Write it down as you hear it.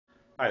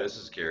Hi, this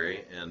is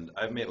Gary, and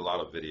I've made a lot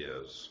of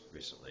videos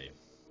recently,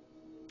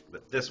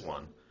 but this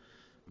one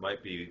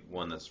might be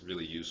one that's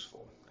really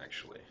useful,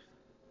 actually.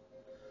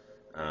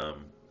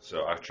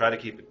 So I've tried to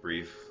keep it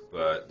brief,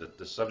 but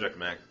the subject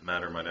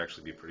matter might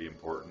actually be pretty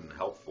important and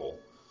helpful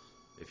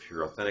if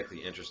you're authentically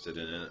interested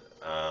in it.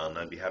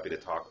 I'd be happy to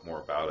talk more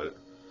about it.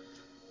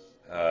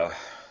 Uh,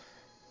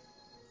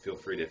 Feel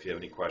free to, if you have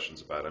any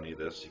questions about any of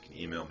this, you can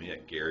email me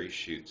at Gary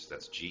Schutz,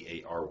 that's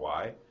GarySchutz,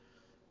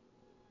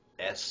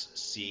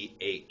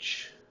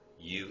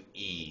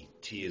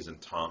 T as in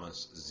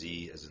Thomas,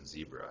 Z as in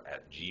zebra,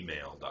 at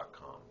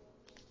gmail.com.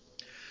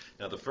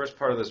 Now, the first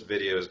part of this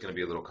video is going to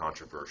be a little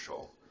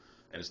controversial,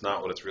 and it's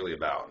not what it's really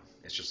about.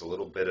 It's just a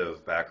little bit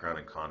of background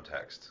and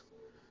context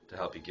to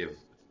help you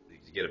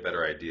get a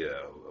better idea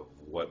of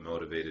what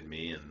motivated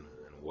me and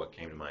what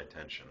came to my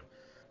attention,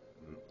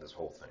 this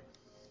whole thing.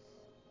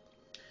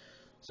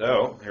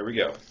 So, here we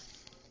go.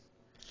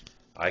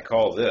 I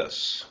call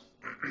this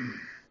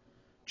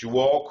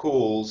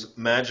Djwhal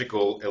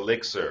magical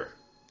elixir.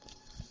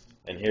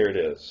 And here it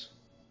is.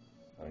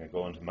 I'm going to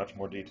go into much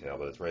more detail,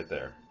 but it's right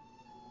there.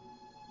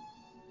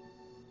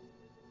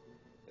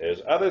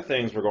 There's other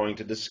things we're going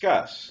to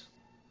discuss.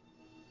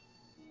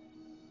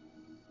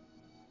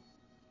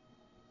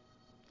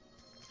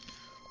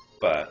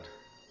 But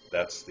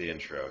that's the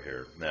intro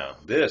here. Now,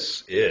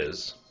 this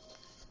is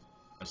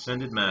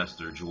Ascended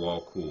Master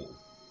Djwhal.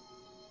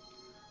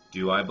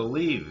 Do I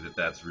believe that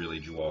that's really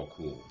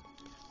Djwhal?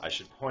 I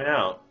should point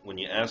out, when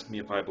you ask me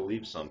if I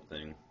believe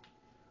something,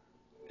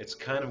 it's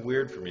kind of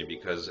weird for me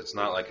because it's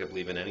not like I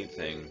believe in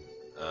anything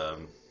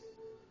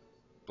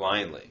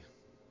blindly.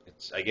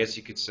 I guess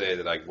you could say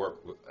that I work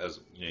as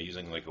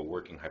using like a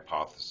working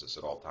hypothesis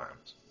at all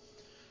times.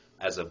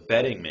 As a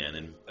betting man,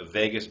 and a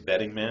Vegas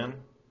betting man,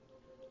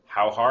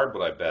 how hard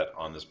would I bet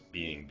on this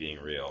being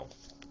real?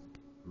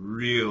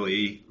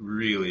 Really,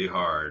 really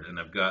hard. And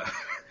I've got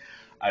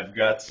I've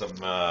got some.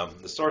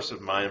 The source of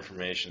my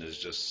information is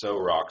just so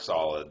rock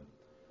solid.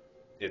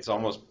 It's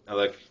almost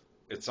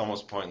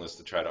pointless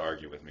to try to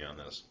argue with me on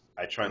this.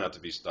 I try not to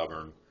be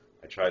stubborn.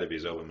 I try to be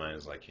as open-minded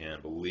as I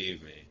can.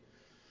 Believe me.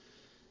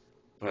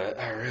 But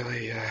I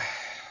really,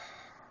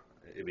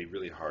 it'd be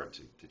really hard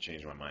to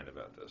change my mind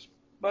about this.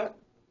 But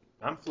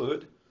I'm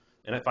fluid,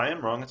 and if I am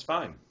wrong, it's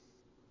fine.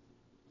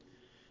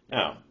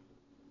 Now,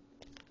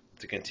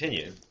 to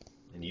continue,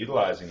 and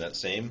utilizing that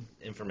same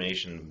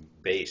information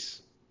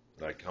base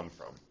that I come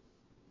from.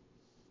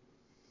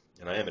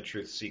 And I am a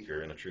truth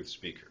seeker and a truth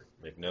speaker.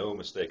 Make no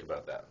mistake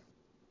about that.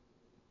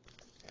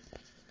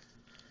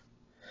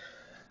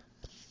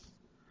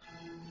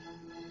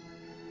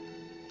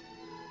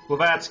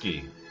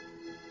 Blavatsky.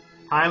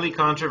 Highly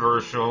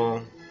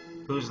controversial.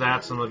 Who's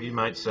that? Some of you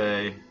might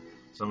say.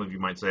 Some of you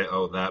might say,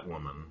 oh, that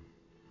woman.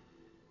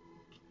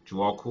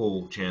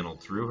 Djwhal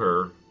channeled through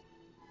her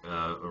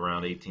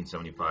around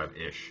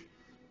 1875-ish.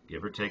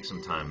 Give or take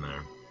some time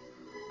there.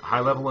 A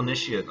high-level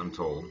initiate, I'm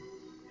told.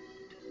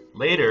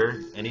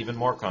 Later, and even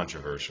more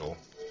controversial,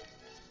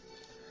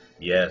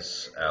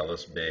 yes,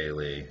 Alice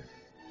Bailey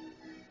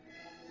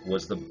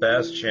was the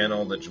best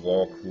channel that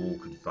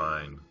Djwhal could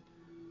find.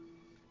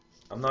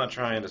 I'm not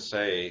trying to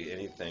say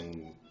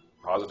anything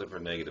positive or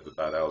negative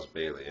about Alice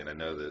Bailey, and I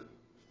know that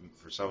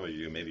for some of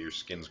you, maybe your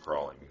skin's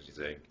crawling because you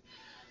think,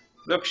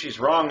 look, she's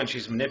wrong and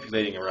she's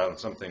manipulating around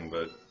something,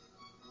 but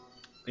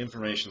the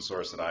information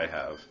source that I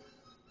have,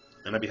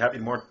 and I'd be happy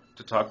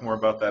to talk more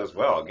about that as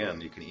well. Again,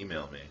 you can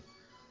email me.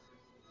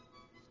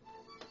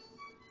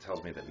 It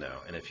tells me that no.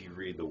 And if you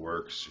read the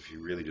works, if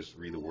you really just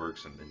read the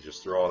works and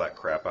just throw all that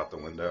crap out the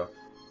window,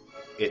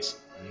 it's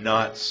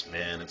nuts,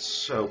 man. It's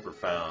so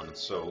profound.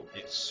 It's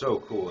so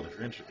cool. And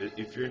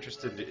if you're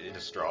interested in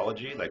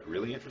astrology, like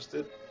really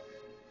interested,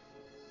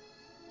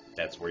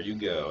 that's where you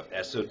go.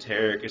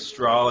 Esoteric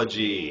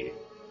astrology.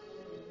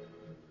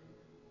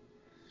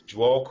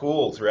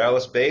 Djwhal through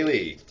Alice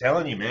Bailey.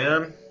 Telling you,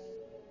 man.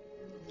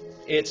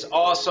 It's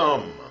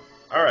awesome.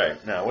 All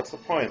right, now what's the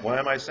point? Why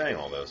am I saying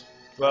all this?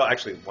 Well,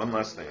 actually, one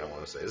last thing I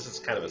want to say. This is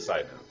kind of a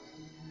side note.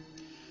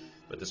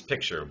 But this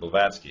picture of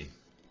Blavatsky,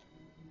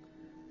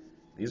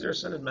 these are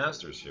Ascended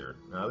Masters here.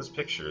 Now, this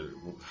picture,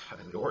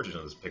 the origin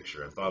of this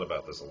picture, I've thought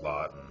about this a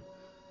lot, and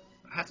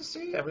I have to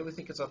say, I really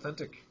think it's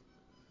authentic.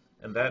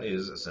 And that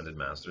is Ascended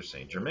Master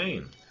Saint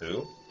Germain,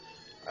 who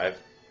I've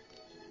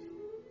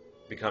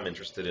become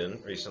interested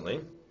in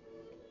recently,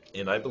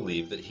 and I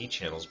believe that he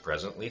channels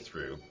presently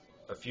through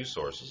a few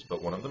sources,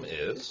 but one of them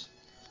is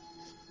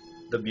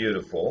the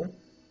beautiful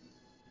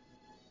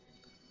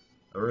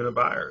Aruna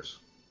Byers.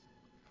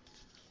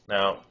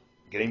 Now,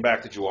 getting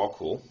back to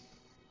Djwhal,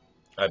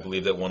 I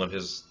believe that one of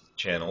his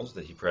channels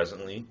that he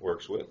presently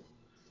works with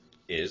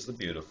is the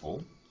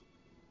beautiful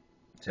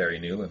Terry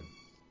Newland.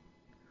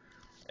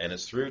 And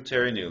it's through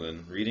Terry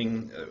Newland,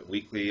 reading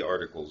weekly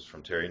articles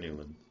from Terry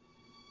Newland,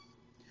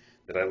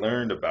 that I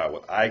learned about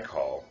what I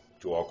call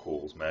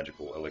Djwhal's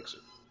magical elixir.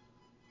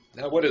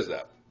 Now, what is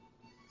that?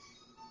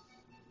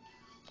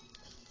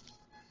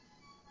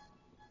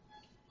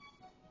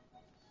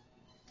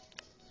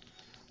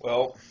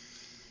 Well,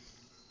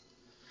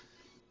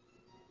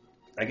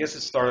 I guess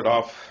it started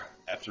off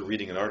after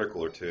reading an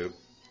article or two.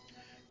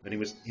 And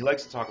he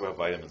likes to talk about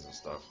vitamins and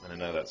stuff. And I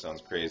know that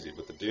sounds crazy,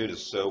 but the dude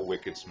is so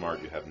wicked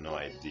smart you have no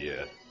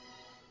idea.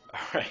 All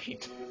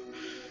right.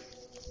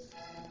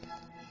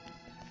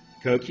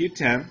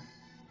 CoQ10,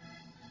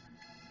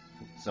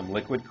 some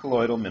liquid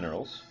colloidal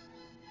minerals,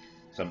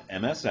 some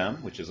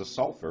MSM, which is a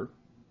sulfur.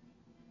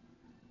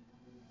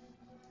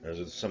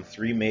 There's some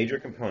 3 major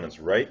components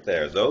right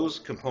there. Those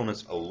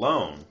components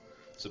alone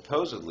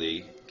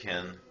supposedly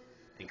can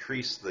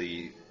increase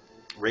the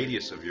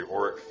radius of your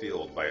auric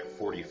field by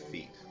 40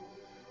 feet,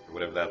 or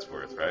whatever that's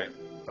worth, right?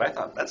 But I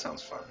thought, that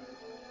sounds fun.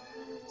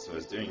 So I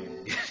was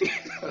doing,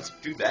 let's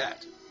do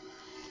that.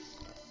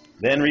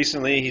 Then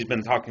recently, he's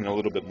been talking a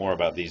little bit more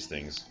about these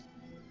things.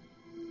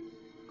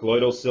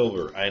 Colloidal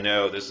silver. I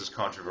know, this is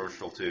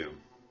controversial too.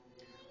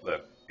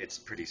 Look, it's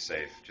pretty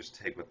safe. Just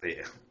take what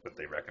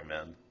they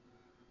recommend.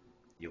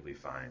 You'll be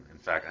fine. In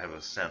fact, I have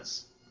a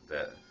sense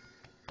that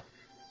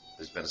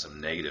there's been some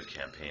negative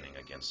campaigning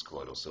against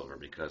colloidal silver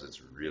because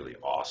it's really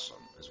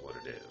awesome, is what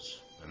it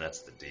is. And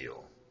that's the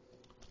deal.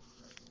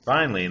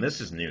 Finally, and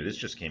this is new, this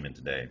just came in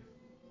today,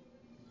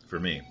 for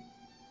me.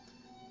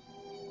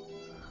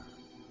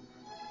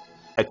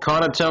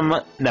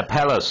 Aconitum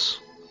Napellus,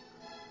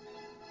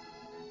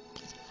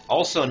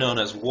 also known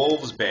as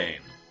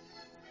Wolvesbane.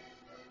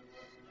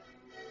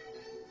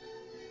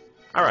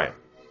 All right.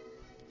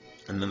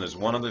 And then there's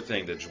one other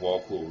thing that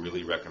Djwhal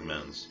really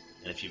recommends.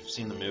 And if you've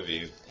seen the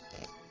movie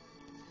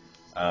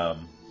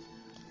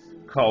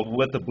called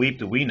What the Bleep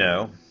Do We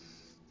Know,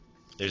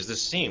 there's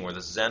this scene where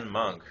the Zen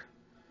monk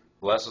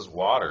blesses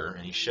water,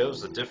 and he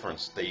shows the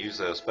difference. They use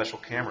a special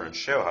camera and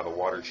show how the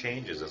water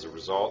changes as a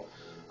result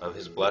of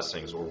his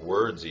blessings, or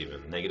words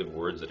even, negative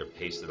words that are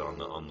pasted on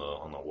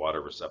the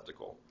water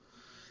receptacle.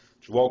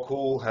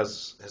 Djwhal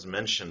has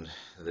mentioned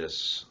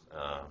this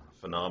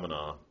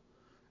phenomena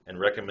and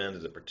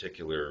recommended a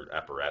particular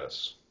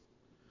apparatus.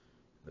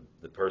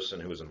 The person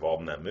who was involved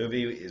in that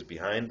movie is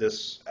behind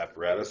this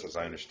apparatus, as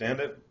I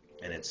understand it,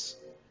 and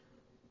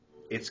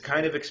it's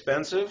kind of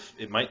expensive.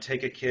 It might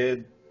take a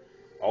kid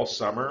all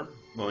summer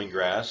mowing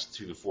grass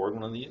to afford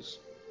one of these.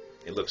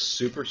 It looks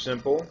super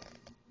simple.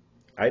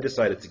 I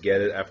decided to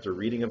get it after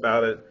reading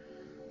about it.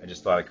 I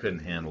just thought I couldn't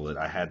handle it.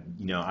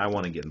 I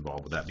want to get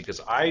involved with that because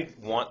I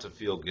want to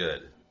feel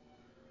good.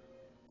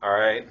 All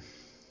right?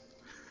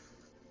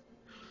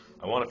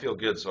 I want to feel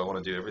good, so I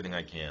want to do everything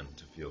I can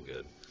to feel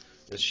good.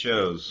 This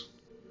shows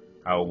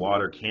how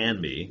water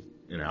can be,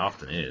 and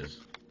often is.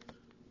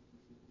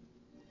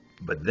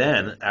 But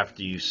then,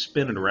 after you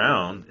spin it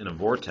around in a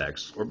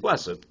vortex, or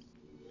bless it,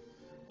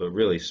 but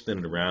really spin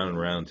it around and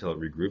around until it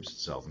regroups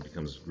itself and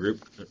becomes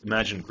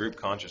imagine group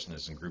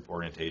consciousness and group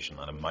orientation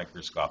on a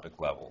microscopic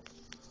level.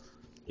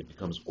 It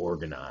becomes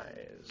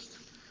organized.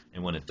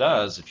 And when it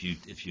does, if you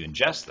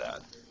ingest that,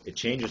 it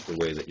changes the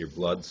way that your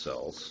blood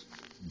cells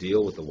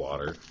deal with the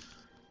water.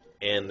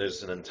 And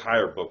there's an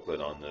entire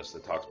booklet on this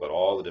that talks about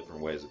all the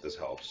different ways that this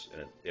helps.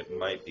 And it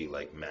might be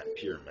like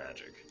pure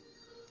magic.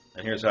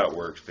 And here's how it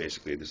works,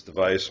 basically. This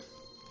device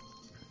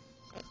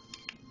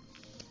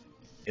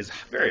is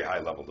a very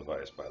high-level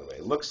device, by the way.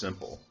 It looks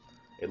simple.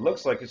 It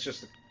looks like it's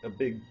just a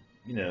big,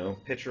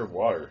 pitcher of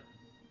water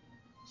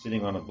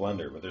sitting on a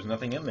blender. But there's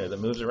nothing in there that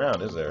moves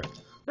around, is there?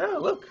 No,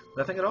 look,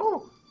 nothing at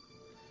all.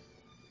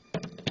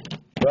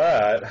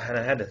 But, and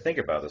I had to think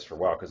about this for a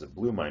while because it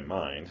blew my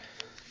mind.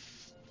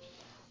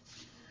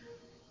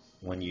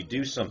 When you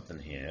do something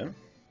here,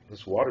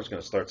 this water's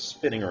going to start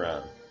spinning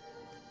around.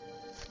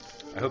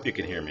 I hope you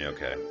can hear me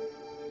okay.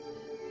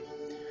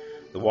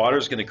 The water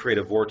is going to create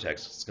a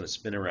vortex. It's going to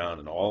spin around,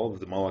 and all of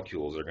the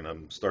molecules are going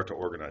to start to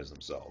organize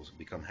themselves.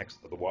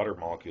 The water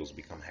molecules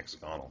become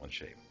hexagonal in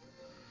shape,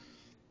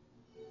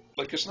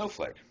 like a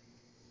snowflake.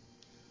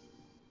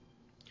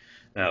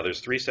 Now,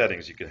 there's 3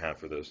 settings you can have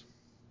for this,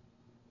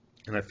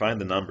 and I find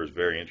the numbers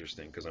very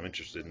interesting because I'm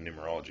interested in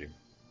numerology.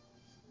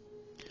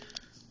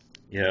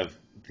 You have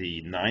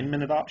the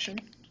 9-minute option,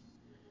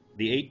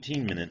 the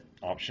 18-minute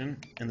option,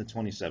 and the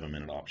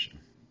 27-minute option.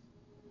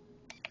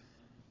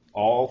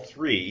 All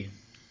 3,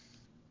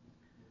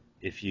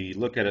 if you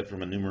look at it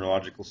from a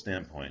numerological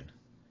standpoint,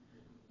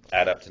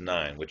 add up to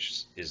 9,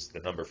 which is the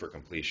number for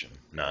completion.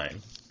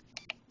 9,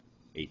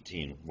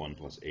 18, 1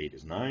 plus 8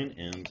 is 9,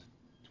 and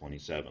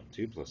 27,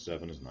 2 plus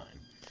 7 is 9.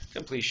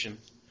 Completion.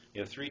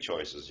 You have 3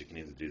 choices. You can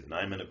either do the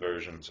 9-minute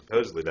version.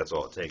 Supposedly that's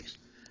all it takes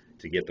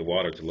to get the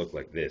water to look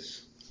like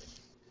this.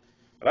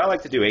 But I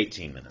like to do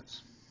 18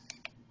 minutes.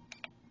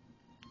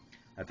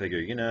 I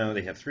figure,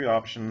 they have 3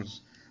 options.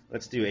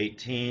 Let's do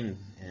 18,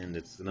 and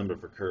it's the number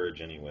for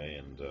courage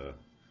anyway, and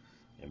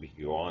we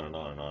can go on and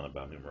on and on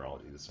about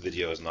numerology. This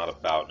video is not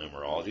about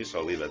numerology, so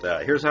I'll leave it at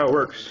that. Here's how it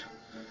works.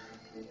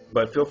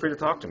 But feel free to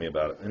talk to me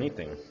about it,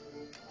 anything.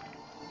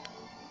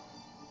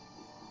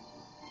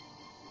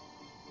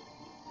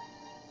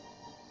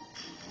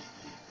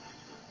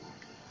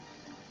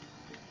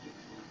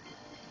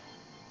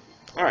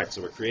 All right,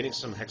 so we're creating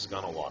some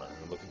hexagonal water, and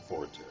I'm looking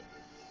forward to it.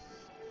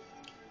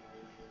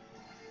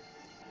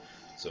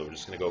 So we're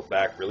just going to go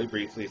back really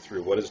briefly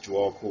through what is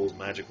Djwhal Khul's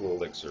magical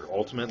elixir.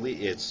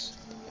 Ultimately, it's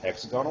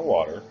hexagonal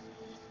water.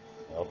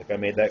 I don't think I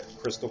made that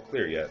crystal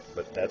clear yet,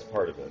 but that's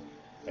part of it.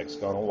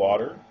 Hexagonal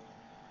water,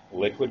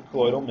 liquid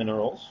colloidal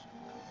minerals,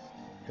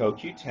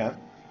 CoQ10,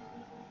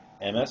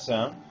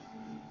 MSM,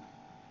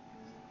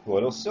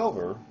 colloidal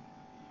silver,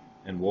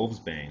 and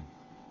Wolvesbane.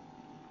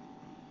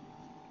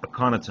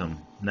 Aconitum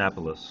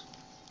Napellus.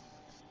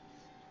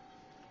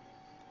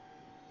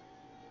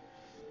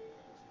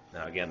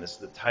 Now again, this is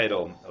the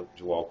title of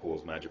Djwhal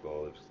Khul's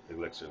magical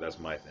elixir. That's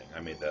my thing. I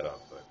made that up,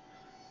 but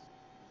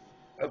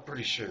I'm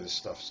pretty sure this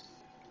stuff's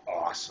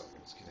awesome.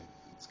 It's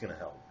gonna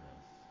help.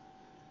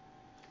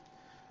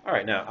 All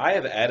right, now I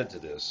have added to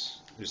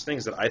this. There's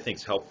things that I think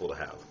is helpful to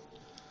have.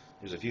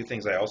 There's a few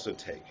things I also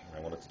take, and I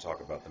wanted to talk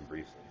about them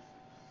briefly.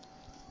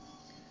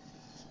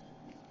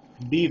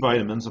 B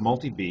vitamins, a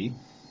multi-B,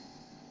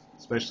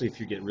 especially if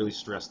you get really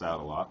stressed out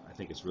a lot. I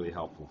think it's really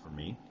helpful for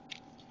me.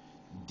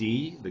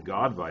 D, the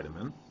God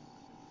vitamin,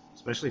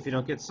 especially if you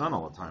don't get sun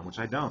all the time, which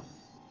I don't.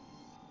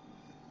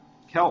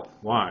 Kelp,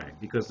 why?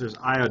 Because there's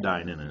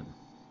iodine in it.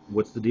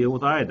 What's the deal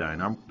with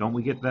iodine? Don't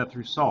we get that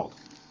through salt?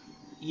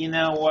 You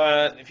know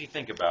what? If you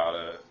think about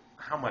it,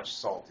 how much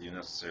salt do you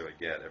necessarily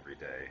get every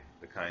day?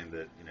 The kind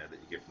that that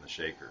you get from the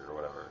shaker or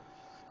whatever.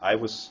 I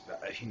was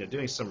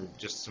doing some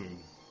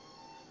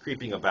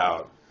creeping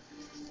about.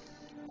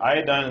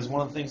 Iodine is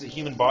one of the things the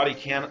human body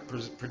can't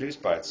produce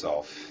by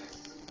itself.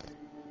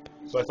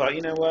 So I thought,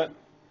 you know what?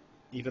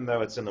 Even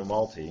though it's in the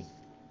multi,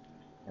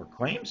 or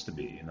claims to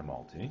be in the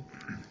multi,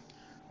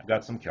 I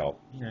got some kelp.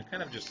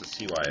 Kind of just a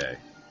CYA,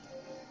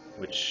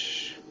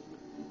 which,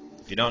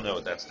 if you don't know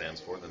what that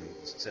stands for, then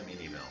send me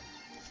an email.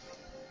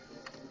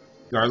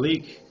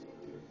 Garlic.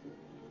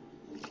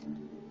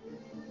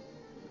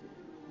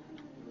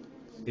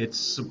 It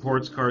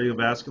supports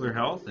cardiovascular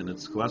health, and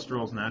it's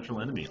cholesterol's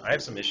natural enemy. I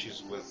have some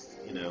issues with,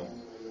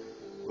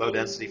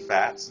 low-density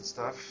fats and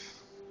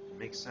stuff. It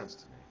makes sense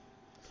to me.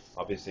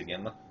 Obviously,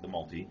 again, the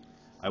multi.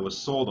 I was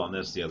sold on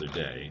this the other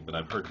day, but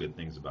I've heard good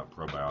things about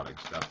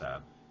probiotics. Got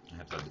that. I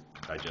have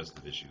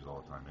digestive issues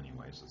all the time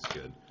anyway, so it's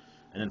good.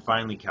 And then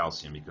finally,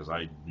 calcium, because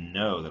I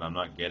know that I'm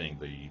not getting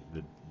the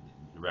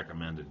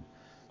recommended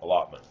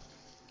allotment.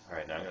 All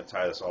right, now I'm going to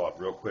tie this all up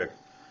real quick,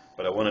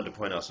 but I wanted to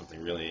point out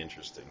something really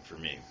interesting for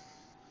me.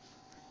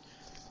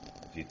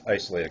 If you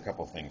isolate a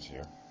couple things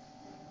here.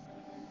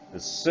 The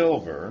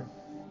silver,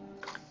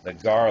 the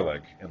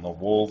garlic, and the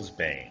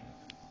wolvesbane.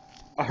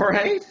 All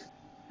right?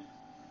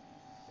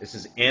 This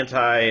is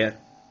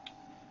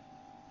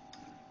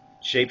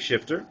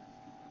anti-shapeshifter,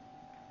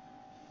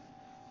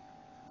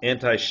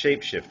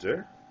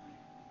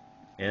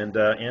 and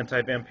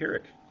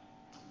anti-vampiric.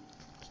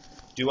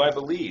 Do I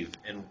believe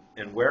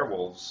in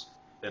werewolves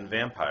and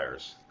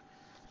vampires?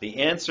 The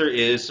answer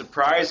is,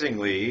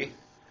 surprisingly,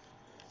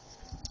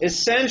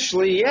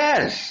 essentially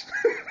yes.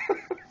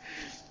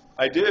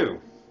 I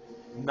do.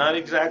 Not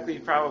exactly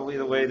probably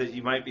the way that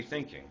you might be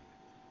thinking.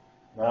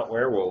 Not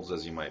werewolves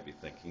as you might be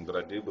thinking, but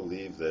I do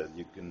believe that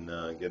you can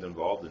get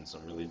involved in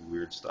some really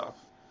weird stuff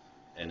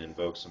and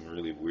invoke some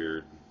really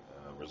weird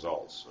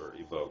results, or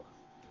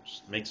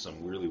just make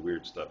some really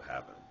weird stuff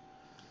happen.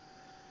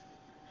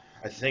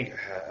 I think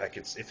I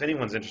could, if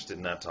anyone's interested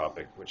in that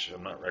topic, which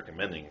I'm not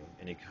recommending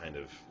any kind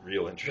of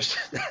real interest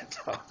in that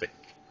topic,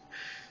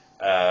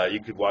 you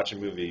could watch a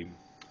movie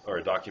or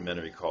a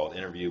documentary called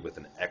Interview with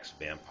an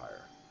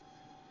Ex-Vampire.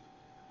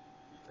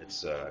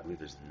 It's, I believe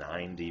there's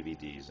 9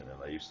 DVDs in it.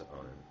 I used to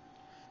own it.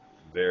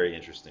 Very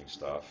interesting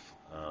stuff.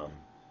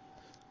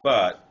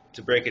 But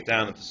to break it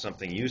down into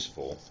something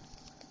useful,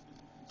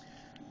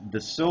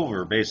 the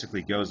silver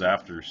basically goes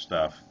after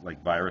stuff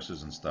like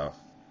viruses and stuff.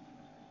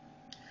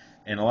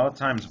 And a lot of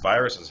times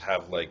viruses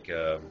have like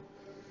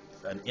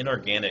an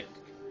inorganic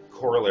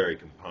corollary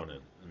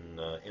component,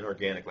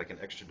 inorganic, like an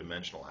extra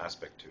dimensional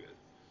aspect to it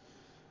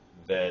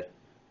that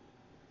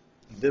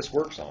this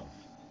works on.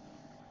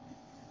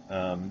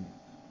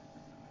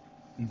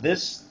 The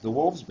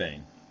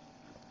Wolvesbane,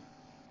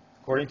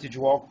 according to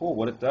Djwhal Khul,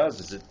 what it does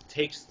is it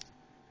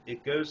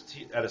goes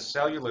to, at a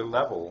cellular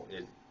level,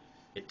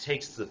 it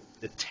takes the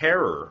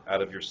terror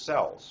out of your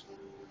cells.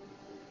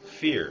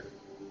 Fear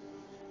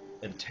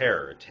and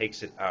terror, it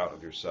takes it out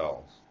of your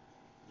cells.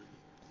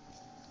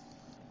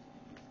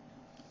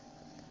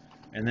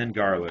 And then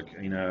garlic,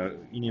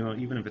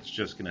 even if it's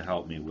just going to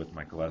help me with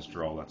my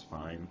cholesterol, that's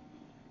fine.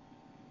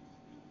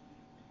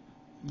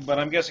 But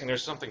I'm guessing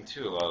there's something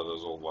to a lot of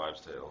those old wives'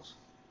 tales.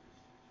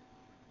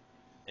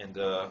 And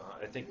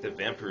I think that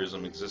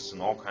vampirism exists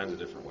in all kinds of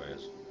different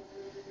ways.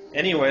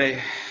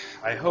 Anyway,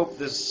 I hope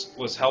this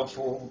was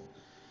helpful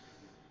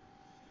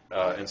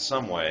in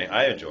some way.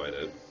 I enjoyed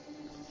it.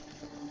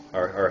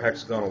 Our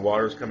hexagonal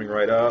water is coming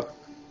right up.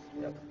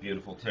 We got the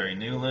beautiful Terry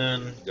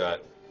Newland. We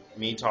got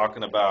me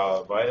talking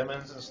about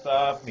vitamins and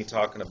stuff. Me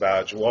talking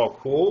about Djwhal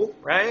Khul,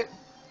 right?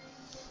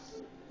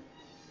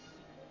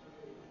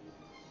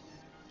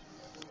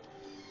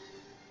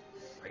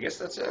 I guess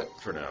that's it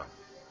for now.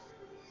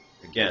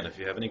 Again, if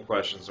you have any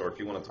questions or if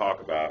you want to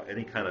talk about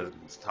any kind of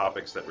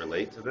topics that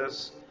relate to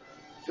this,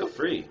 Feel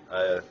free.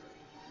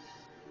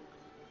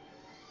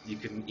 You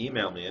can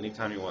email me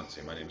anytime you want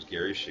to. My name is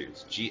Gary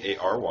Schutz,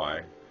 GarySchuetz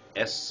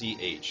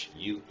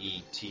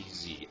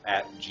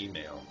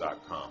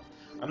 @gmail.com.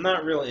 I'm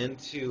not real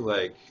into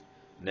like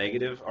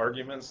negative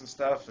arguments and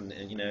stuff, and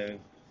you know,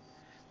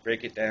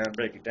 break it down.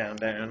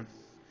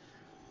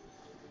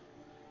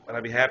 But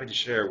I'd be happy to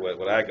share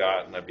what I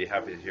got, and I'd be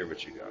happy to hear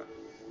what you got.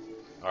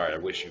 All right, I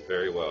wish you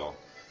very well,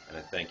 and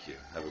I thank you.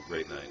 Have a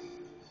great night.